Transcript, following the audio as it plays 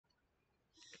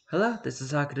Hello, this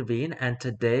is Haku, and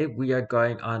today we are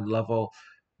going on level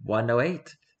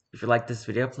 108. If you like this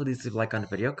video, please leave a like on the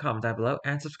video, comment down below,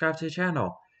 and subscribe to the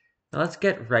channel. Now let's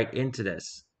get right into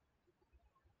this.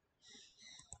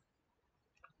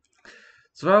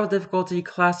 Survival difficulty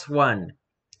class 1.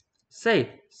 Safe,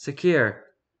 secure,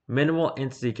 minimal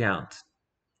entity count.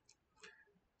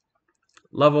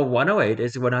 Level 108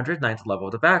 is the 109th level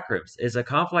of the backrooms. It is a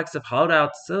complex of hollowed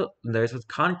out cylinders with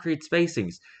concrete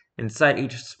spacings inside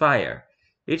each spire.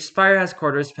 Each spire has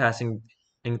corridors passing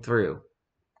through.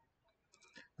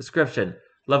 Description: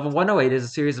 Level 108 is a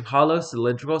series of hollow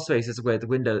cylindrical spaces with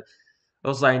windows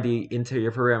lining the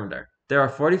interior perimeter. There are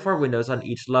 44 windows on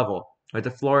each level, with the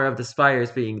floor of the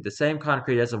spires being the same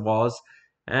concrete as the walls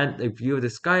and a view of the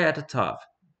sky at the top.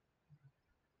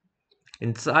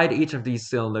 Inside each of these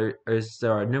cylinders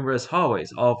there are numerous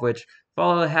hallways, all of which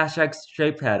follow a hashtag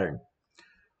shape pattern.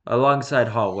 Alongside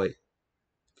hallways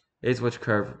which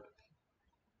curve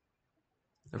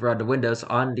around the windows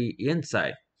on the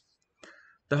inside.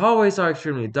 The hallways are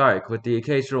extremely dark, with the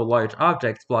occasional large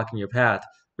objects blocking your path,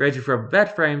 ranging from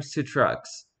bed frames to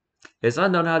trucks. It is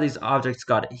unknown how these objects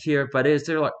got here, but it is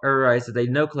theorized that they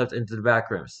no-clipped into the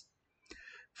backrooms.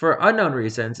 For unknown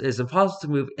reasons, it is impossible to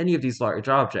move any of these large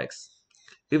objects.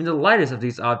 Even the lightest of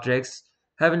these objects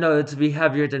have been noted to be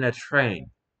heavier than a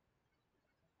train.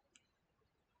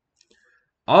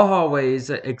 All hallways,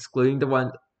 excluding the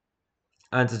ones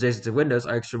adjacent to windows,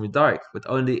 are extremely dark, with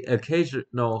only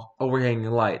occasional overhanging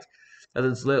light that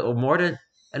does little more than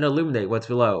illuminate what's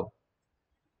below.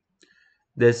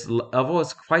 This level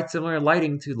is quite similar in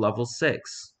lighting to level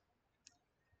 6.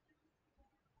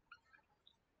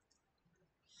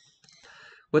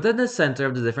 Within the center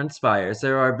of the different spires,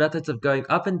 there are methods of going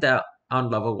up and down on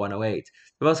level 108.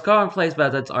 The most commonplace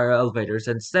methods are elevators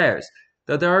and stairs,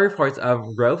 though there are reports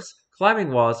of ropes,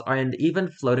 climbing walls, and even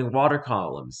floating water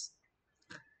columns.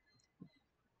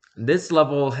 This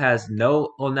level has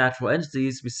no unnatural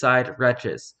entities beside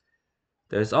wretches.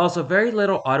 There is also very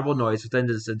little audible noise within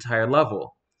this entire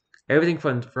level. Everything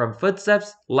from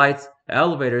footsteps, lights,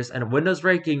 elevators, and windows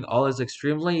raking all is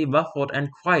extremely muffled and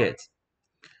quiet.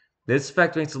 This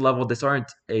effect makes the level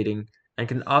disorientating and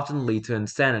can often lead to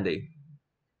insanity.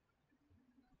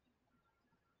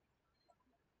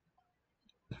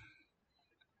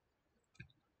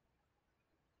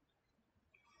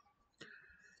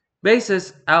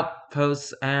 Bases,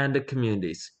 outposts, and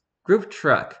communities. Group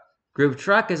Truck. Group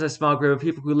Truck is a small group of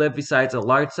people who live beside a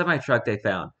large semi-truck they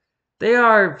found. They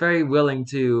are very willing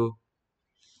to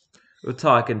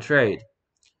talk and trade,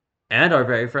 and are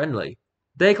very friendly.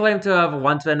 They claim to have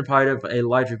once been a part of a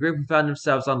larger group who found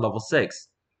themselves on level 6.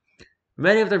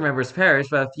 Many of their members perished,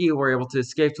 but a few were able to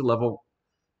escape to level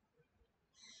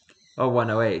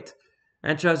 108,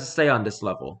 and chose to stay on this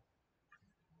level.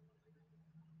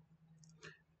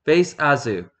 Base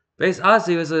Azu. Base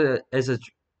Azu is a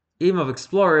team of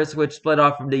explorers which split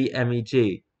off from the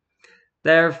MEG.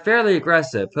 They're fairly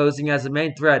aggressive, posing as the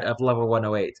main threat of level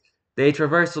 108. They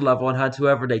traverse the level and hunt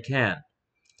whoever they can.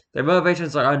 Their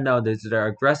motivations are unknown due to their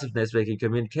aggressiveness making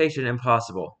communication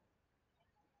impossible.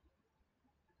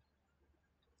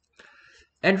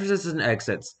 Entrances and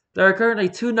exits. There are currently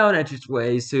 2 known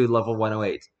entryways to level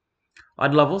 108.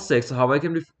 On level 6, a hallway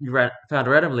can be found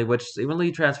randomly, which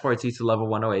seemingly transports you to level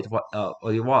 108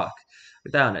 while you walk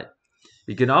down it.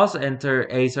 You can also enter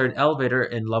a certain elevator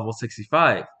in level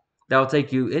 65. That will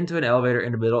take you into an elevator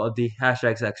in the middle of the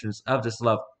hashtag sections of this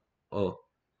level.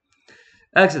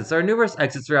 Exits. There are numerous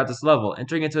exits throughout this level.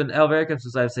 Entering into an elevator can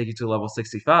sometimes take you to level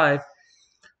 65.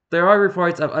 There are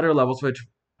reports of other levels which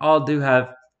all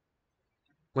have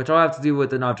to do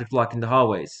with an object blocking the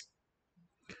hallways.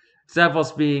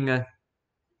 Examples being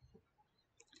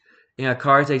a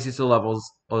car takes you to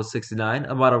levels 69.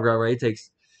 A model railway taking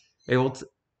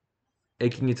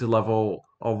you to level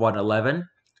 111,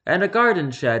 and a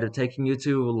garden shed taking you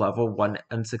to level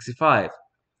 165.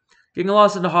 Getting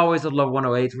lost in the hallways of level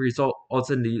 108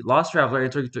 results in the lost traveler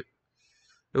entering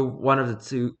one of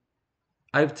the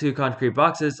two concrete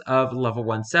boxes of level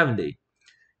 170.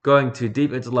 Going too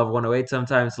deep into level 108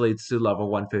 sometimes leads to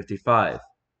level 155.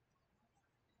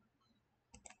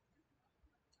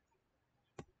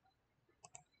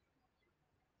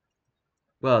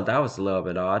 Well, that was a little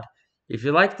bit odd. If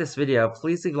you liked this video,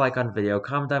 please leave a like on the video,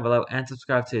 comment down below, and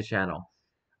subscribe to the channel.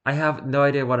 I have no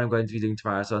idea what I'm going to be doing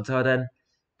tomorrow, so until then,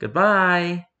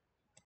 goodbye!